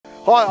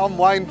Hi, I'm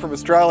Wayne from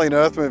Australian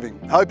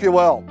Earthmoving. Hope you're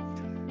well.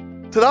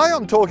 Today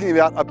I'm talking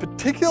about a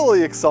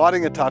particularly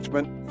exciting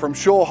attachment from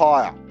Shore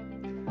Hire.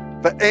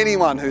 For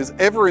anyone who's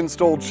ever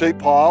installed sheet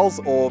piles,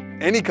 or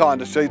any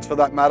kind of sheets for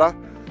that matter,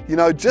 you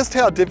know just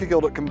how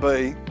difficult it can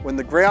be when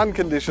the ground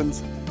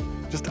conditions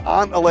just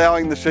aren't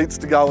allowing the sheets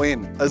to go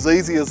in as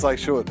easy as they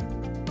should.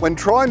 When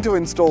trying to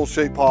install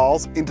sheet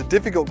piles into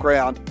difficult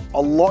ground,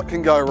 a lot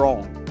can go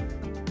wrong.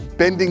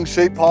 Bending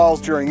sheet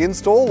piles during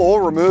install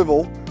or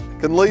removal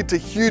can lead to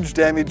huge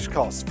damage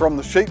costs from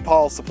the sheet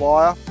pile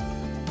supplier,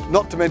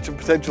 not to mention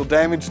potential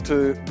damage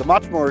to the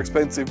much more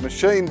expensive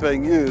machine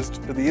being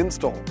used for the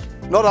install.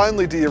 Not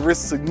only do you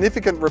risk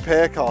significant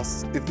repair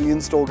costs if the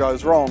install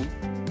goes wrong,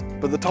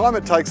 but the time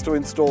it takes to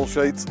install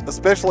sheets,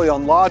 especially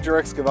on larger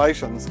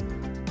excavations,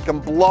 can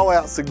blow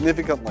out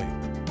significantly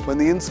when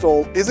the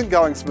install isn't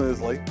going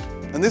smoothly,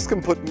 and this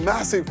can put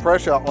massive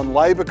pressure on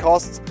labour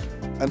costs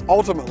and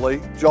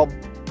ultimately job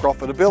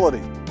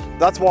profitability.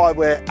 That's why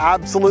we're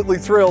absolutely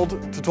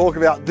thrilled to talk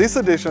about this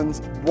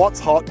edition's What's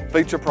Hot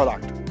feature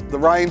product. The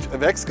range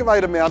of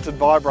excavator mounted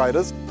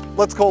vibrators,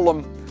 let's call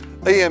them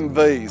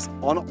EMVs,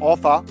 on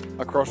offer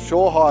across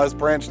Shore Hire's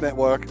branch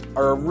network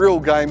are a real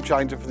game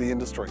changer for the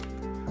industry.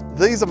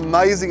 These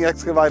amazing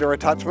excavator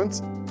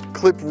attachments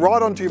clip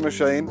right onto your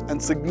machine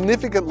and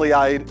significantly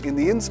aid in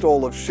the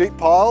install of sheet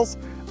piles,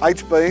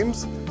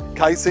 H-beams,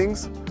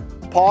 casings,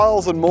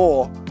 piles and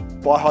more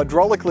by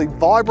hydraulically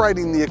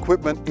vibrating the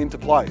equipment into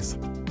place.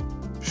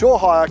 Shore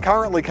Hire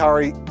currently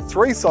carry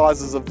three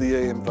sizes of the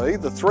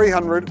EMV, the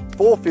 300,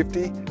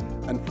 450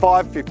 and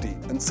 550,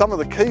 and some of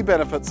the key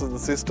benefits of the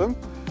system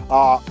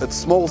are its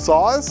small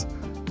size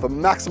for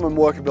maximum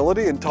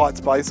workability in tight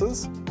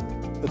spaces,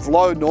 its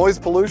low noise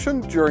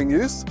pollution during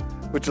use,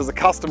 which is a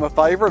customer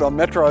favourite on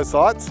metro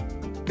sites,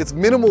 its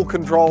minimal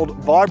controlled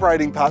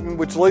vibrating pattern,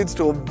 which leads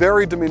to a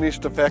very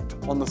diminished effect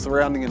on the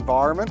surrounding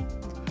environment.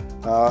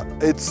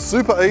 It's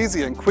super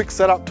easy and quick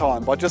setup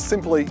time by just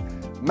simply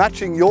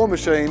matching your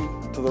machine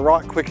to the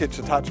right quick hitch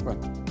attachment.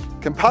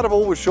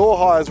 Compatible with Shore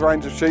Hire's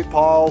range of sheet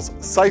piles,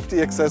 safety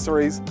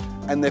accessories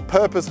and their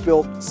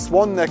purpose-built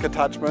swan neck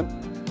attachment,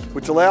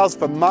 which allows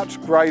for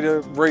much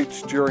greater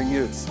reach during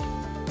use.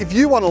 If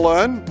you want to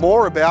learn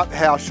more about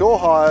how Shore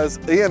Hire's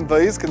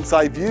EMVs can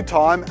save you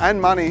time and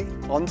money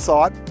on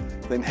site,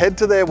 then head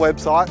to their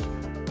website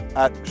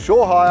at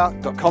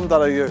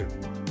shorehire.com.au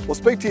or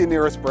speak to your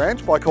nearest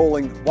branch by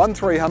calling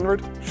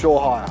 1300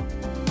 Shore Hire.